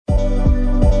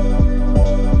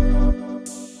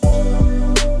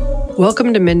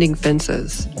Welcome to Mending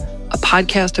Fences, a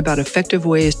podcast about effective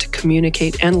ways to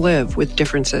communicate and live with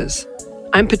differences.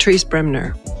 I'm Patrice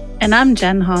Bremner. And I'm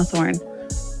Jen Hawthorne.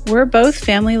 We're both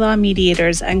family law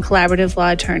mediators and collaborative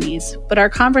law attorneys, but our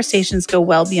conversations go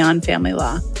well beyond family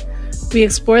law. We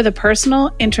explore the personal,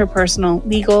 interpersonal,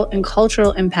 legal, and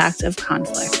cultural impact of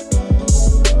conflict.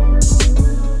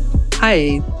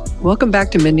 Hi, welcome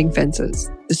back to Mending Fences.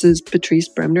 This is Patrice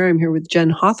Bremner. I'm here with Jen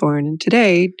Hawthorne, and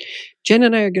today, Jen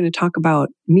and I are going to talk about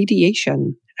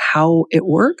mediation, how it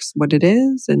works, what it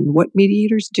is, and what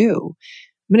mediators do.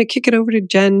 I'm going to kick it over to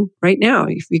Jen right now.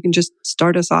 If you can just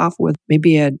start us off with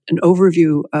maybe an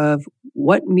overview of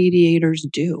what mediators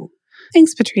do.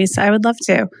 Thanks, Patrice. I would love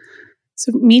to.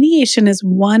 So mediation is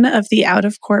one of the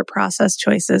out-of-court process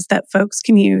choices that folks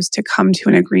can use to come to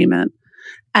an agreement.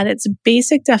 At its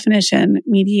basic definition,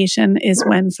 mediation is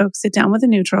when folks sit down with a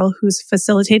neutral who's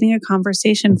facilitating a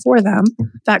conversation for them.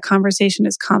 That conversation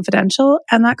is confidential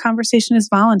and that conversation is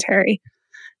voluntary.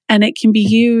 And it can be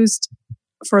used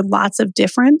for lots of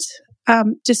different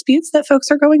disputes that folks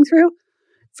are going through.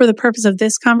 For the purpose of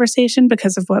this conversation,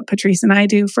 because of what Patrice and I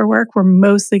do for work, we're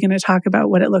mostly going to talk about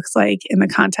what it looks like in the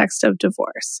context of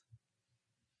divorce.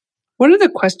 One of the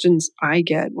questions I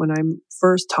get when I'm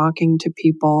first talking to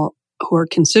people who are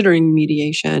considering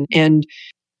mediation, and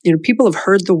people have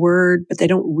heard the word, but they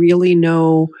don't really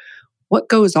know what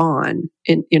goes on.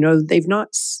 And they've not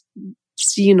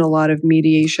seen a lot of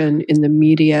mediation in the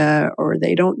media, or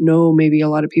they don't know maybe a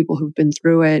lot of people who've been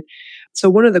through it. So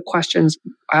one of the questions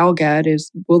I'll get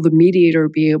is, will the mediator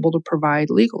be able to provide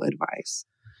legal advice?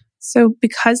 So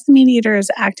because the mediator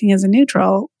is acting as a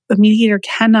neutral, the mediator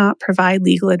cannot provide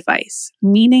legal advice,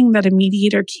 meaning that a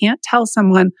mediator can't tell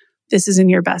someone, this is in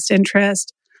your best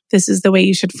interest. This is the way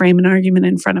you should frame an argument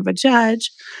in front of a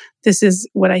judge. This is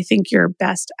what I think your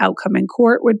best outcome in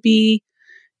court would be.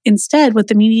 Instead, what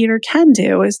the mediator can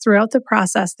do is throughout the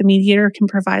process, the mediator can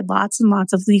provide lots and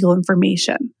lots of legal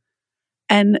information.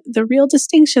 And the real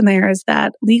distinction there is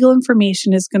that legal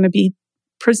information is going to be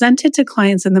presented to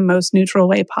clients in the most neutral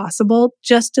way possible,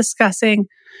 just discussing,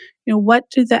 what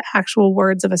do the actual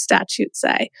words of a statute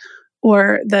say?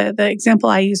 Or the example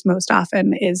I use most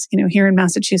often is, here in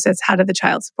Massachusetts, how do the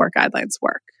child support guidelines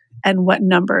work and what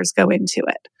numbers go into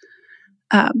it?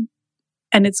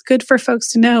 And it's good for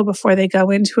folks to know before they go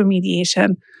into a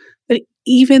mediation that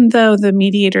even though the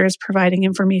mediator is providing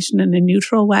information in a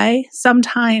neutral way,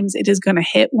 sometimes it is going to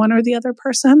hit one or the other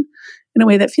person in a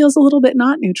way that feels a little bit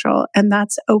not neutral. And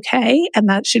that's okay. And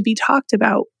that should be talked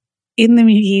about in the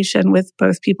mediation with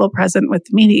both people present with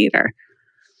the mediator.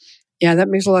 Yeah, that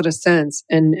makes a lot of sense.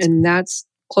 And that's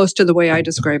close to the way I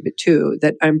describe it too,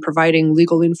 that I'm providing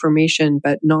legal information,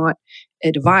 but not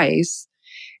advice.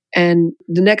 And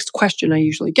the next question I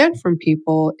usually get from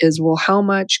people is, well, how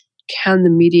much can the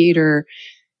mediator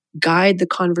guide the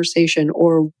conversation,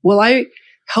 or will I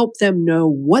help them know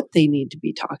what they need to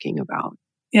be talking about?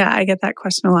 Yeah, I get that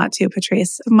question a lot too,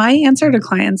 Patrice. My answer to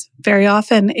clients very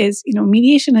often is,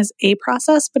 mediation is a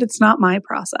process, but it's not my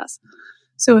process.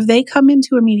 So if they come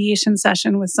into a mediation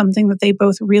session with something that they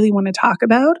both really want to talk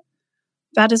about,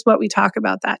 that is what we talk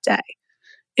about that day.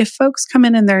 If folks come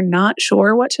in and they're not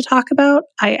sure what to talk about,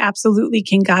 I absolutely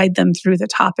can guide them through the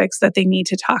topics that they need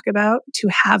to talk about to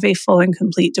have a full and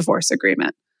complete divorce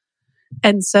agreement.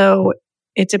 And so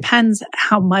it depends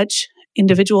how much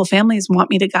individual families want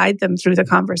me to guide them through the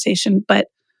conversation. But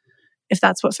if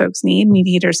that's what folks need,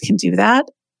 mediators can do that.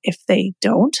 If they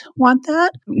don't want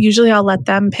that, usually I'll let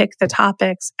them pick the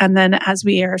topics. And then as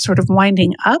we are sort of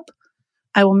winding up,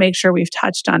 I will make sure we've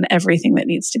touched on everything that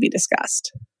needs to be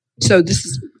discussed. So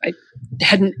I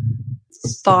hadn't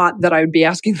thought that I would be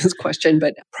asking this question,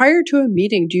 but prior to a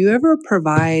meeting, do you ever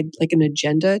provide like an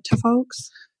agenda to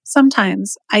folks?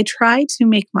 Sometimes. I try to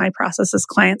make my process as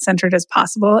client-centered as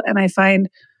possible. And I find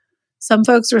some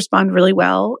folks respond really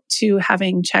well to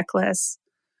having checklists.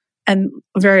 And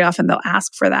very often they'll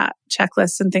ask for that,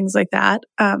 checklists and things like that.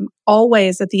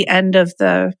 Always at the end of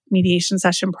the mediation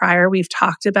session prior, we've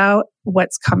talked about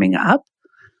what's coming up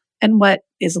and what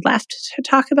is left to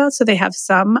talk about, so they have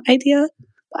some idea.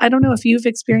 I don't know if you've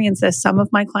experienced this. Some of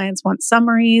my clients want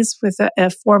summaries with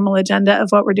a formal agenda of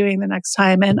what we're doing the next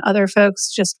time, and other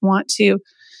folks just want to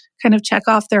kind of check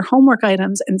off their homework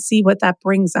items and see what that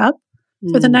brings up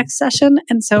for the next session.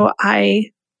 And so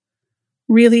I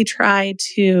really try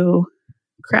to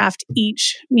craft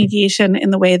each mediation in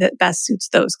the way that best suits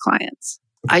those clients.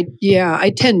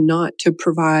 I tend not to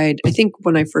provide. I think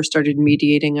when I first started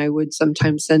mediating, I would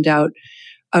sometimes send out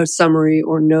a summary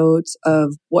or notes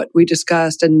of what we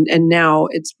discussed. And now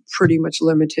it's pretty much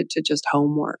limited to just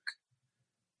homework.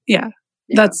 Yeah.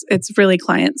 Yeah. It's really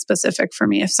client specific for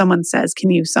me. If someone says, can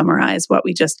you summarize what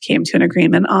we just came to an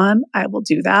agreement on? I will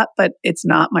do that, but it's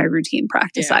not my routine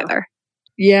practice either.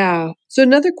 Yeah. So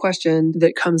another question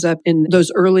that comes up in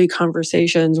those early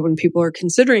conversations when people are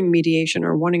considering mediation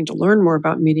or wanting to learn more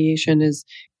about mediation is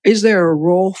there a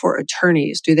role for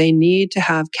attorneys? Do they need to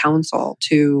have counsel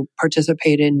to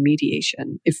participate in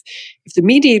mediation? If the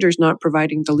mediator is not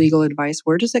providing the legal advice,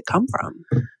 where does it come from?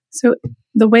 So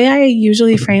the way I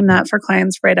usually frame that for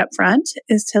clients right up front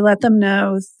is to let them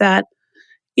know that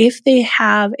if they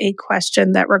have a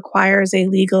question that requires a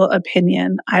legal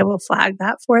opinion, I will flag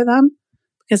that for them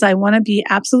because I want to be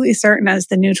absolutely certain as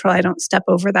the neutral, I don't step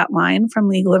over that line from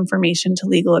legal information to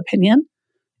legal opinion.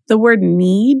 The word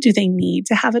need, do they need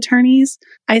to have attorneys?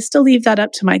 I still leave that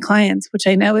up to my clients, which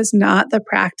I know is not the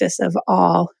practice of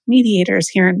all mediators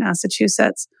here in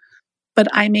Massachusetts. But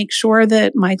I make sure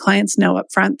that my clients know up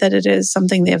front that it is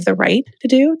something they have the right to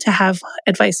do, to have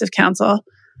advice of counsel,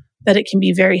 that it can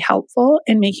be very helpful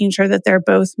in making sure that they're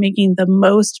both making the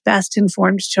most best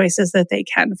informed choices that they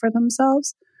can for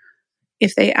themselves.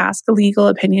 If they ask a legal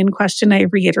opinion question, I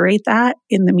reiterate that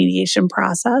in the mediation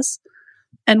process.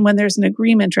 And when there's an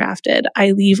agreement drafted,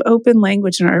 I leave open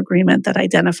language in our agreement that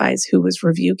identifies who was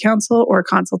review counsel or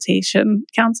consultation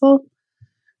counsel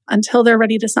until they're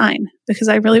ready to sign, because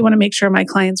I really want to make sure my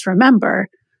clients remember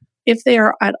if they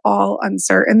are at all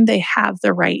uncertain, they have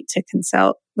the right to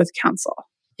consult with counsel.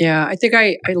 Yeah, I think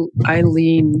I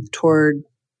lean toward,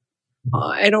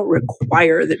 I don't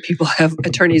require that people have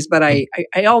attorneys, but I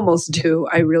almost do.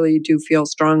 I really do feel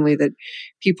strongly that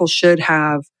people should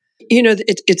have,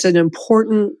 it's an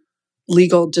important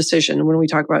legal decision when we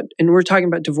talk about, and we're talking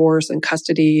about divorce and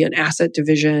custody and asset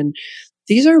division.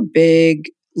 These are big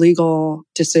legal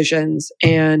decisions.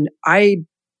 And I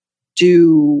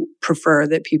do prefer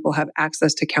that people have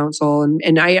access to counsel.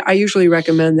 And I usually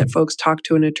recommend that folks talk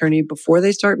to an attorney before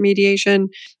they start mediation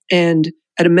and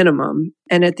at a minimum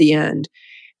and at the end.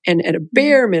 And at a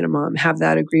bare minimum, have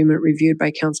that agreement reviewed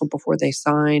by counsel before they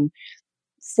sign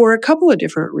for a couple of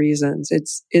different reasons.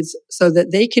 It's so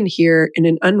that they can hear in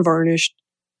an unvarnished,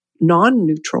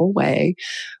 non-neutral way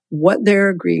what they're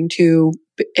agreeing to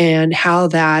and how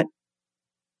that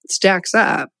stacks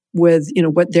up with,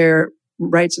 what their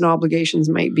rights and obligations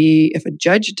might be if a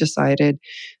judge decided,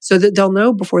 so that they'll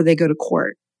know before they go to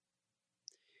court.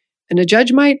 And a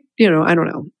judge might, I don't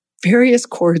know, various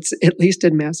courts, at least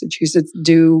in Massachusetts,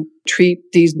 do treat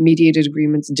these mediated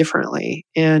agreements differently.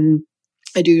 And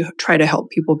I do try to help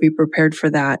people be prepared for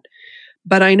that.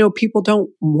 But I know people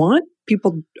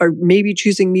are maybe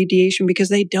choosing mediation because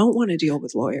they don't want to deal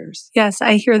with lawyers. Yes,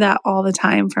 I hear that all the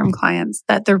time from clients,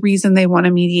 that the reason they want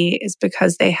to mediate is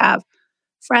because they have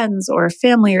friends or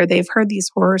family, or they've heard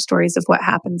these horror stories of what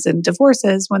happens in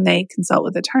divorces when they consult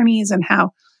with attorneys and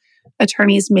how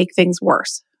attorneys make things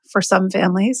worse for some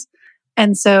families.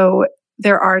 And so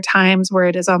there are times where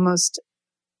it is almost,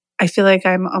 I feel like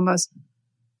I'm almost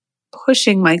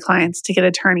pushing my clients to get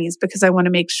attorneys because I want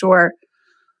to make sure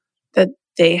that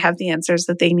they have the answers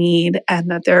that they need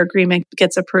and that their agreement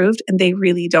gets approved, and they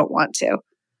really don't want to.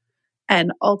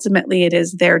 And ultimately, it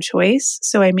is their choice.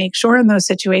 So I make sure in those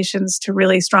situations to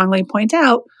really strongly point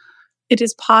out it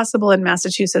is possible in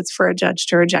Massachusetts for a judge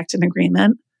to reject an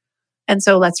agreement. And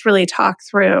so let's really talk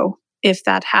through, if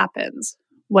that happens,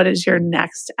 what is your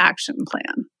next action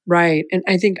plan? Right. And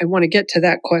I think I want to get to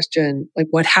that question, like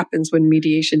what happens when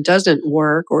mediation doesn't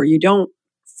work or you don't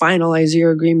finalize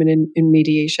your agreement in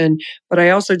mediation. But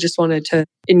I also just wanted to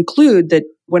include that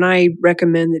when I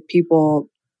recommend that people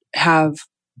have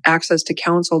access to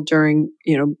counsel during,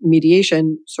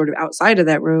 mediation sort of outside of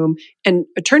that room, and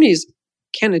attorneys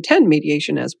can attend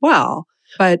mediation as well.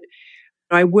 But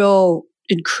I will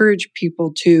encourage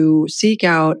people to seek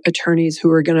out attorneys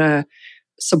who are going to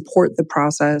support the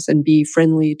process and be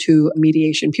friendly to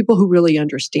mediation, people who really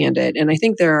understand it. And I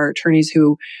think there are attorneys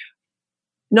who,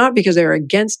 not because they're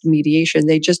against mediation,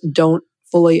 they just don't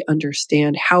fully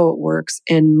understand how it works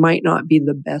and might not be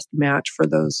the best match for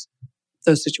those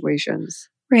situations.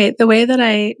 Right. The way that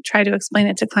I try to explain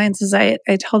it to clients is I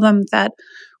tell them that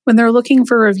when they're looking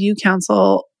for review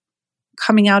counsel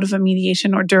coming out of a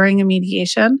mediation or during a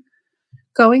mediation,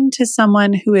 going to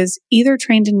someone who is either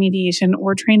trained in mediation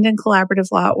or trained in collaborative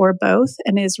law or both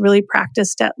and is really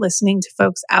practiced at listening to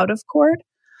folks out of court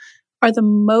are the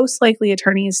most likely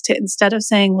attorneys to, instead of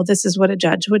saying, well, this is what a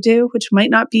judge would do, which might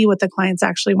not be what the clients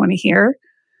actually want to hear,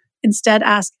 instead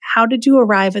ask, how did you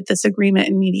arrive at this agreement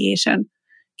in mediation?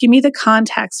 Give me the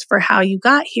context for how you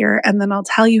got here, and then I'll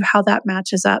tell you how that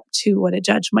matches up to what a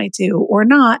judge might do or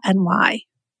not and why.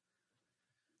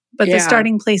 But the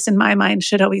starting place in my mind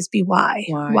should always be why.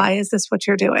 Why is this what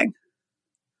you're doing?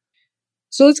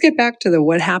 So let's get back to the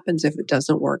what happens if it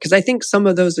doesn't work. Because I think some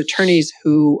of those attorneys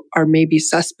who are maybe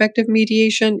suspect of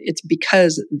mediation, it's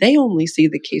because they only see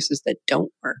the cases that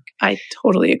don't work. I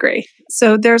totally agree.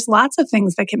 So there's lots of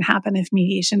things that can happen if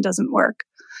mediation doesn't work.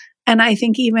 And I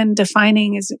think even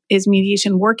defining is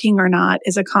mediation working or not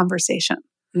is a conversation.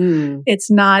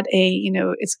 It's not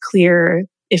it's clear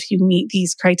if you meet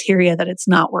these criteria that it's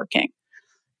not working.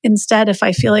 Instead, if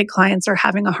I feel like clients are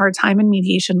having a hard time in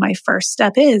mediation, my first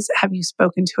step is, have you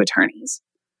spoken to attorneys?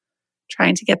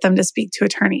 Trying to get them to speak to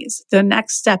attorneys. The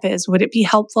next step is, would it be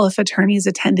helpful if attorneys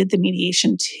attended the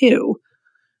mediation too?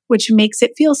 Which makes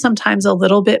it feel sometimes a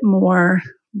little bit more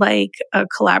like a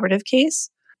collaborative case.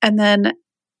 And then,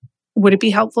 would it be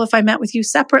helpful if I met with you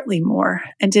separately more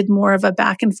and did more of a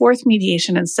back and forth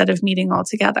mediation instead of meeting all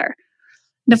together?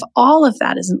 And if all of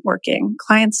that isn't working,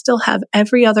 clients still have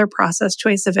every other process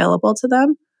choice available to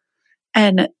them.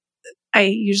 And I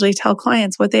usually tell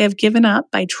clients what they have given up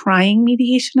by trying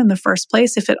mediation in the first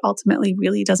place if it ultimately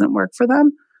really doesn't work for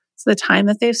them. It's the time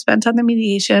that they've spent on the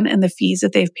mediation and the fees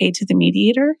that they've paid to the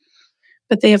mediator.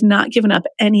 But they have not given up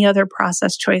any other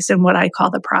process choice in what I call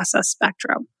the process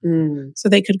spectrum. So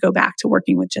they could go back to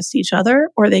working with just each other,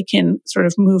 or they can sort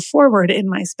of move forward in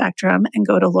my spectrum and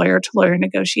go to lawyer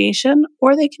negotiation,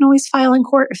 or they can always file in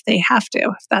court if they have to,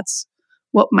 if that's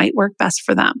what might work best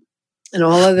for them. And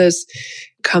all of this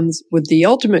comes with the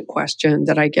ultimate question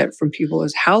that I get from people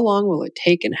is, how long will it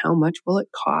take and how much will it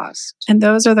cost? And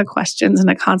those are the questions in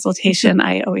a consultation.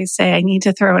 I always say I need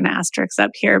to throw an asterisk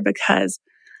up here because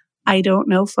I don't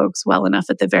know folks well enough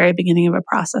at the very beginning of a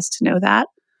process to know that.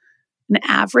 An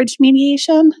average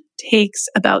mediation takes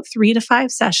about 3 to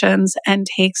 5 sessions and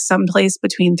takes someplace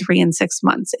between 3 and 6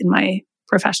 months in my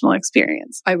professional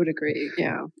experience. I would agree.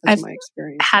 Yeah, that's my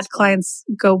experience. Had clients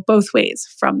go both ways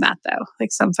from that, though.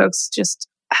 Like some folks just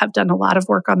have done a lot of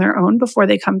work on their own before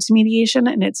they come to mediation,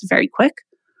 and it's very quick.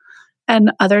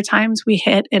 And other times we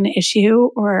hit an issue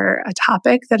or a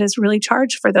topic that is really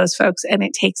charged for those folks, and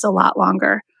it takes a lot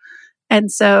longer. And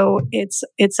so it's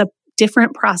a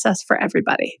different process for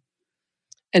everybody.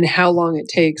 And how long it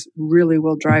takes really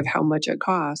will drive how much it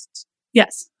costs.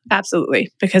 Yes,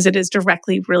 absolutely. Because it is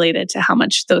directly related to how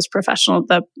much the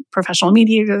professional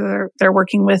mediator they're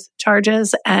working with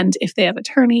charges. And if they have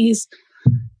attorneys,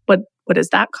 what does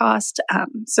that cost?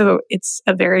 So it's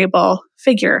a variable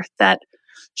figure that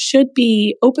should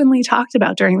be openly talked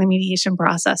about during the mediation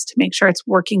process to make sure it's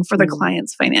working for the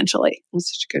clients financially. That's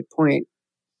such a good point.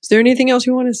 Is there anything else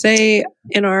you want to say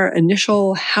in our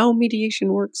initial How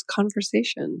Mediation Works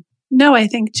conversation? No, I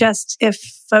think just if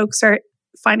folks are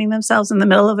finding themselves in the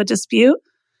middle of a dispute,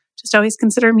 just always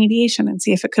consider mediation and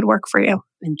see if it could work for you.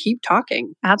 And keep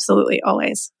talking. Absolutely,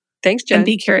 always. Thanks, Jen. And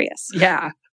be curious. Yeah.